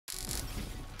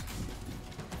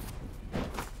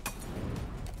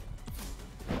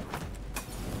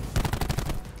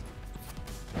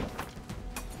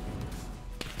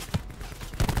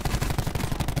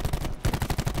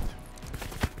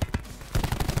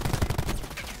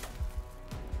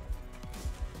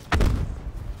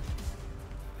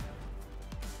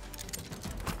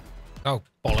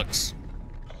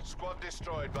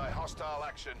destroyed by hostile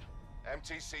action.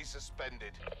 MTC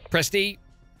suspended. Press D.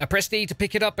 I pressed D to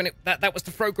pick it up, and that was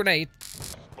the throw grenade.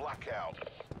 Blackout.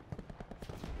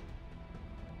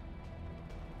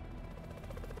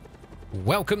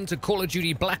 Welcome to Call of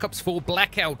Duty Black Ops 4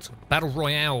 Blackout Battle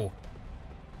Royale.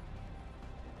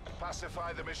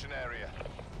 Pacify the mission area.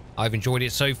 I've enjoyed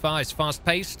it so far. It's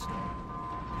fast-paced.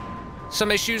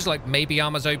 Some issues, like maybe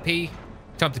armor's OP.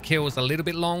 Time to kill is a little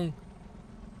bit long.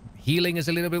 Healing is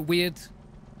a little bit weird.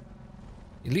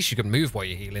 At least you can move while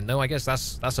you're healing, though. I guess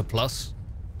that's a plus.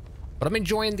 But I'm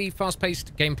enjoying the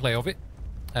fast-paced gameplay of it.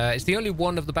 It's the only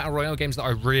one of the Battle Royale games that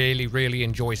I really, really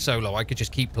enjoy solo. I could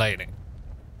just keep playing it.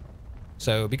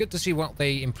 So it'll be good to see what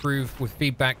they improve with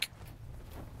feedback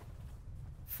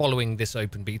following this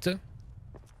open beta.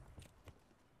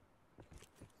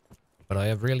 But I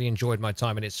have really enjoyed my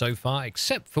time in it so far,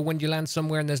 except for when you land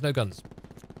somewhere and there's no guns.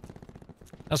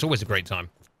 That's always a great time.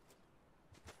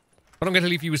 But I'm going to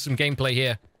leave you with some gameplay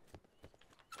here.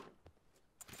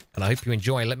 And I hope you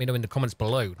enjoy. Let me know in the comments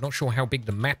below. Not sure how big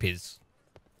the map is,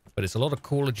 but it's a lot of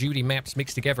Call of Duty maps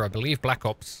mixed together. I believe Black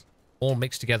Ops, all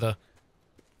mixed together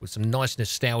with some nice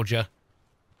nostalgia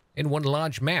in one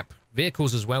large map.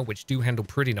 Vehicles as well, which do handle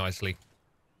pretty nicely.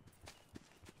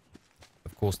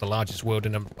 Of course, the largest world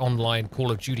in an online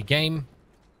Call of Duty game.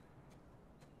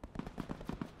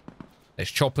 There's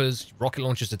choppers, rocket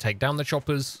launchers to take down the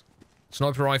choppers,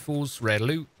 sniper rifles, rare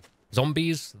loot,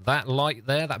 zombies. That light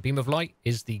there, that beam of light,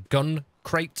 is the gun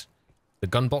crate, the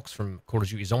gun box from Call of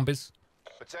Duty Zombies.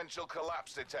 Potential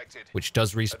collapse detected. Which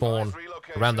does respawn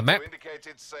around the map.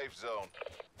 Safe zone.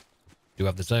 Do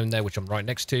have the zone there, which I'm right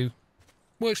next to.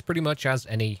 Works pretty much as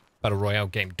any Battle Royale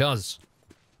game does.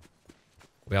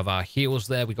 We have our heals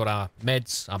there. We got our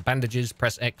meds, our bandages.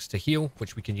 Press X to heal,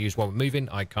 which we can use while we're moving.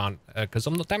 I can't, because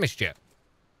I'm not damaged yet.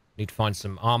 Need to find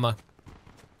some armor.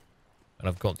 And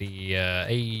I've got the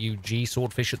AUG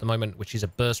Swordfish at the moment, which is a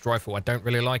burst rifle. I don't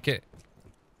really like it.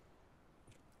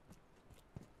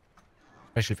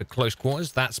 Especially for close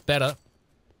quarters. That's better.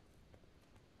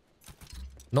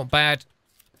 Not bad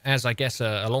as, I guess,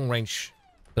 a long-range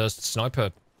burst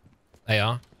sniper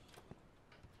AR.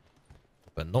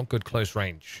 But not good close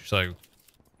range. So,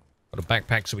 got a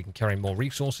backpack so we can carry more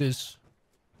resources.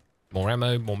 More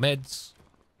ammo, more meds.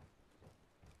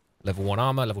 Level 1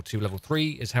 armor, level 2, level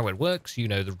 3 is how it works. You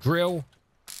know the drill.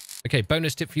 Okay,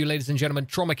 bonus tip for you, ladies and gentlemen.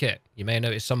 Trauma kit. You may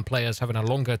notice some players having a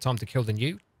longer time to kill than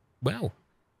you. Well,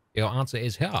 your answer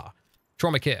is here.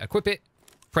 Trauma kit. Equip it.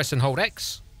 Press and hold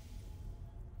X.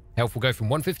 Health will go from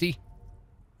 150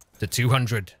 to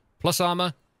 200. Plus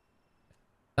armor.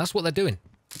 That's what they're doing.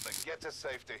 Get to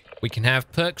safety. We can have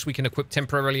perks we can equip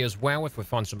temporarily as well if we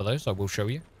find some of those. I will show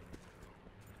you.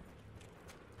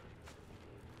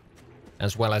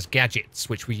 As well as gadgets,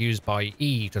 which we use by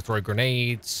E to throw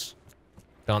grenades,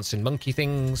 dancing monkey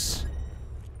things,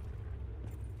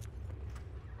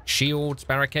 shields,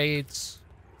 barricades.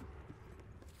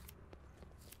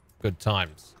 Good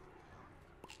times.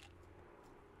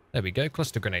 There we go,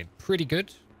 cluster grenade. Pretty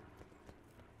good.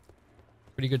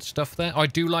 Pretty good stuff there. I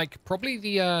do like, probably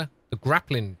the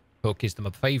grappling hook is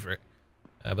my favorite.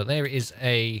 But there is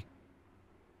a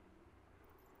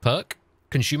perk.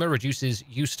 Consumer reduces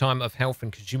use time of health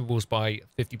and consumables by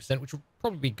 50%, which will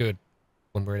probably be good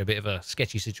when we're in a bit of a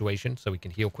sketchy situation, so we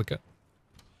can heal quicker.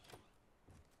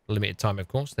 Limited time, of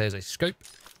course. There's a scope.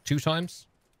 2 times.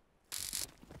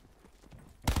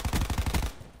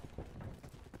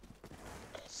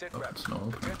 Sit rep.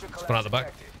 Spawn out the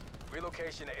back.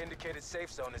 Relocation to indicated safe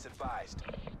zone is advised.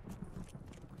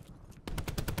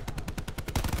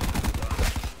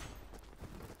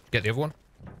 Get the other one?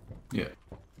 Yeah.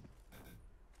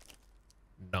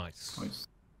 Nice. Nice.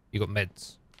 You got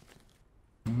meds.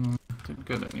 Didn't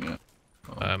get any yet.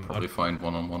 I'll probably find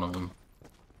one on one of them.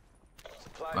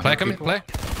 Player coming, player.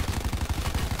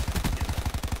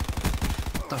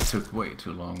 That took way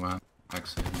too long, man.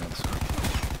 Actually, that's right.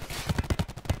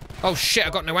 Oh shit, I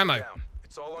got no ammo.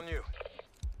 It's all on you.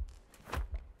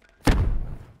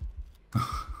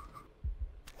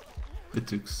 It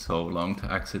took so long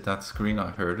to exit that screen.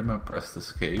 I heard him, I pressed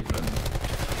escape, and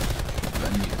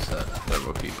then you said there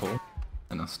were people,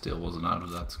 and I still wasn't out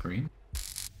of that screen.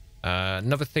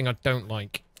 Another thing I don't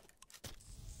like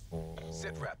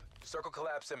Sit rep. Circle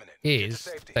collapse imminent. is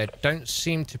there don't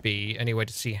seem to be any way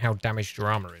to see how damaged your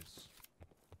armor is.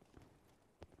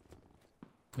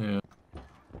 Yeah.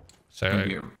 So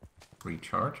maybe it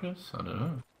recharges? I don't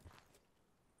know.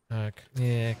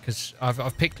 Yeah, because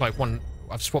I've picked like one.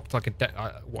 I've swapped like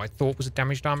what I thought was a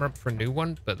damaged armor up for a new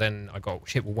one, but then I got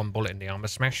hit with one bullet and the armor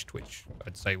smashed, which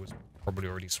I'd say was probably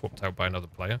already swapped out by another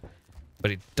player.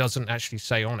 But it doesn't actually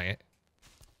say on it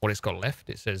what it's got left.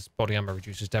 It says body armor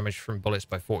reduces damage from bullets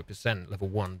by 40%, level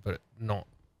 1, but not...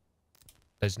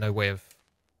 There's no way of,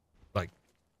 like,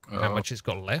 how much it's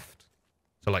got left.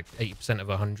 So, like, 80% of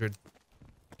 100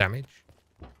 damage.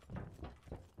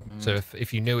 So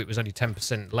if you knew it was only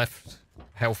 10% left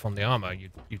health on the armor,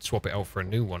 you'd swap it out for a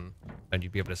new one, and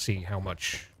you'd be able to see how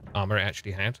much armor it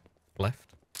actually had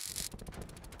left.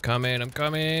 Coming, I'm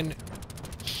coming.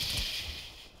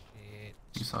 Shit.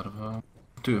 He's out of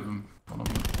two of them. One of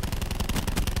them.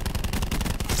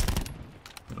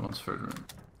 The other one's further in.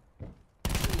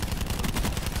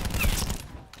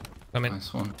 Coming.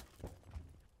 Nice one.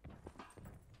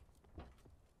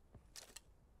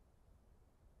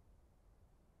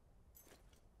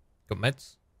 Got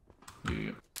meds?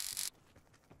 Yeah.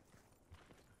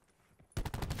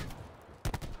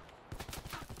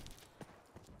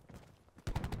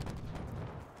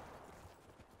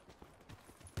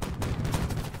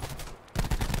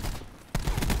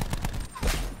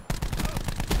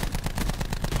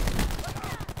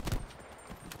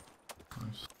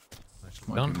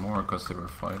 Might Done. be more because they were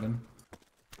fighting.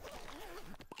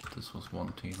 This was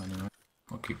one team anyway.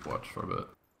 I'll keep watch for a bit.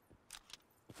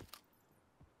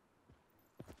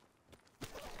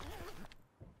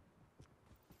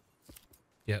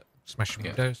 Yeah, smashing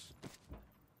Yeah. windows.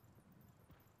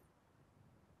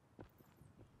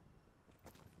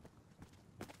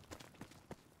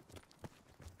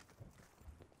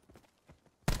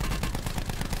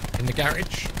 In the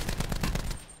garage.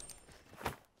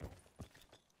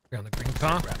 Around the green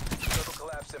car. Circle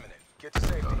collapse imminent. Get to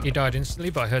safety. He died instantly,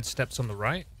 but I heard steps on the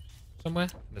right somewhere.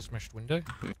 In the smashed window.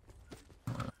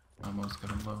 Ammo's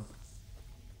getting low.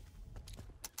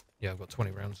 Yeah, I've got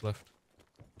 20 rounds left.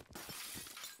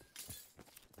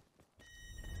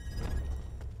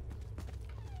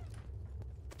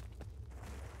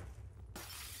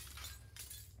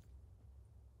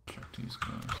 Check these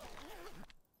guys.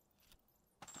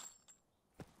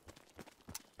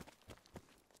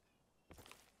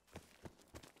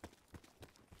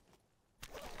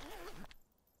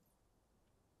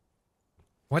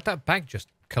 Why'd that bag just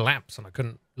collapse and I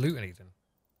couldn't loot anything?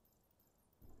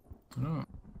 No.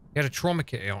 He had a trauma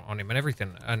kit on him and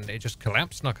everything, and it just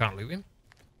collapsed and I can't loot him.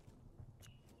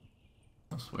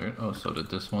 That's weird. Oh, so did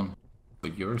this one.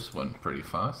 But yours went pretty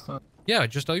fast, huh? Yeah, I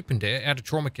just opened it, had a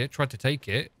trauma kit, tried to take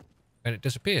it, and it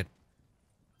disappeared.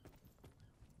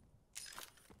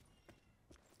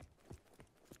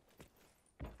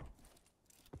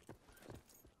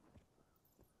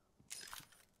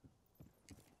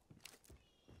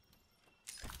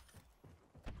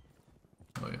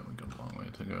 Oh yeah, we got a long way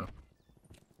to go.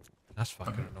 That's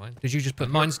fucking annoying. Did you just put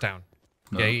mines down?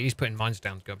 No. Yeah, he's putting mines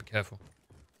down. Gotta be careful.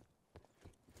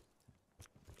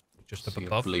 Just up See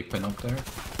above. a bleeping up there?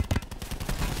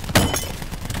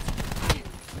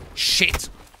 Shit!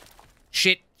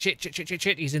 Shit! Shit! Shit! Shit! Shit!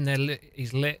 Shit! He's in there.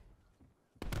 He's lit.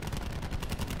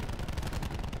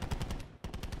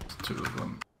 There's two of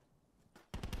them.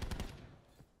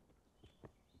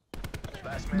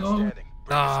 Last man No. standing.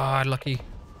 Bring us Ah, lucky.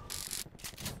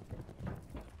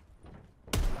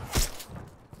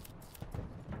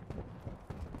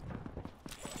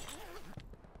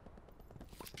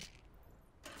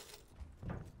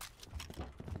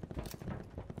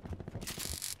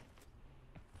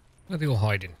 Where are they all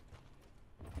hiding?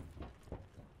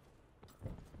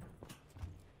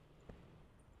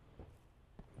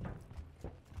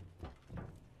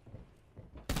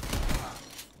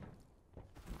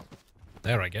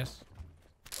 There, I guess.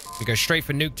 We go straight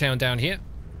for Nuketown down here,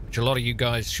 which a lot of you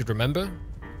guys should remember.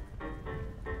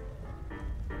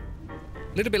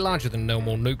 A little bit larger than No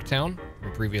More Nuketown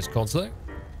from previous CODs, though. You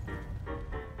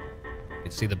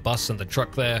can see the bus and the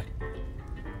truck there.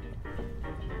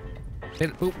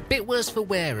 Bit worse for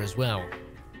wear as well.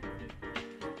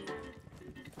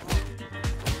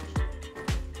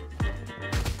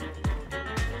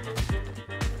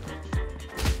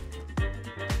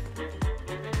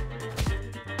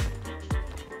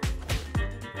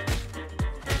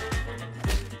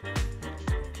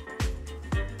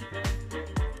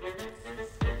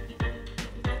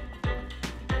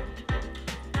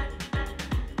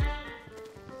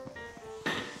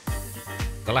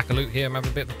 The lack of loot here, I'm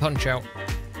having a bit of a punch out.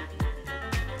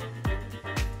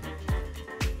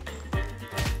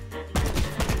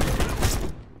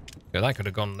 Yeah, that could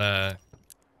have gone better.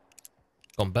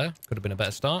 Could have been a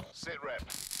better start. Sit rep.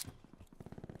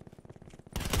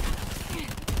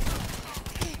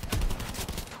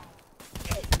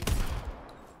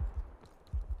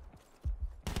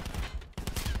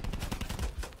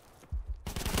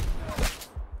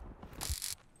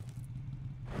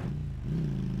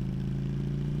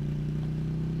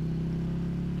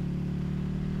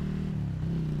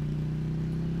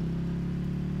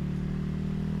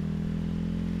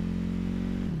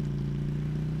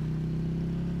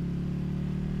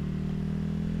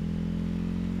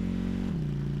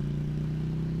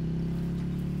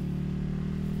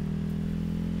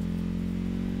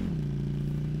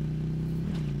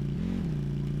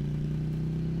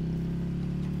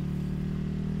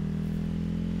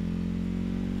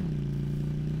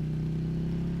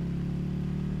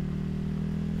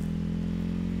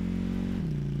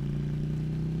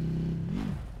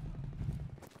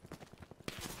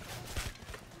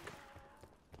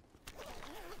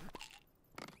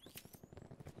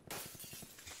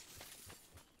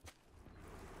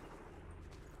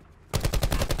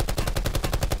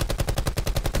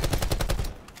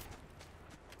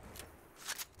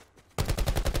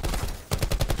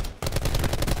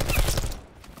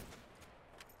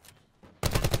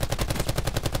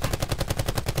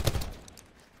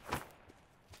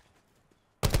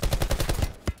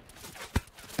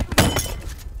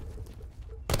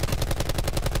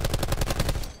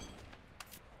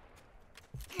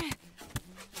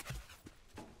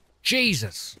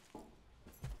 Jesus.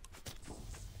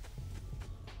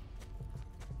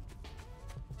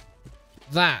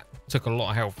 That took a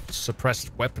lot of health.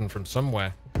 Suppressed weapon from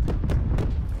somewhere.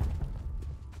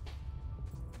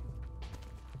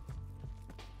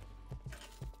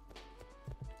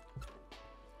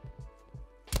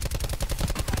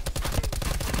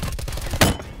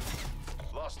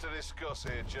 Lots to discuss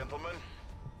here, gentlemen.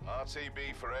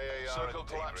 RTB for AAR. Circle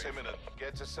collapse imminent.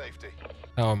 Get to safety.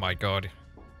 Oh my god.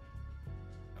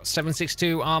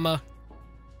 762 armor.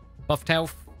 Buffed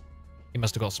health. He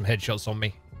must have got some headshots on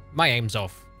me. My aim's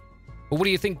off. But what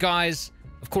do you think, guys,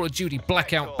 of Call of Duty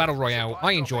Blackout Battle Royale?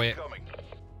 I enjoy it.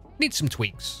 Needs some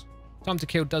tweaks. Time to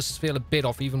Kill does feel a bit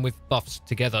off, even with buffs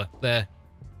together there.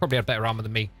 Probably had better armor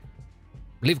than me.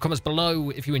 Leave comments below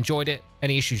if you enjoyed it,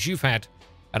 any issues you've had,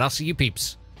 and I'll see you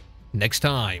peeps next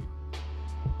time.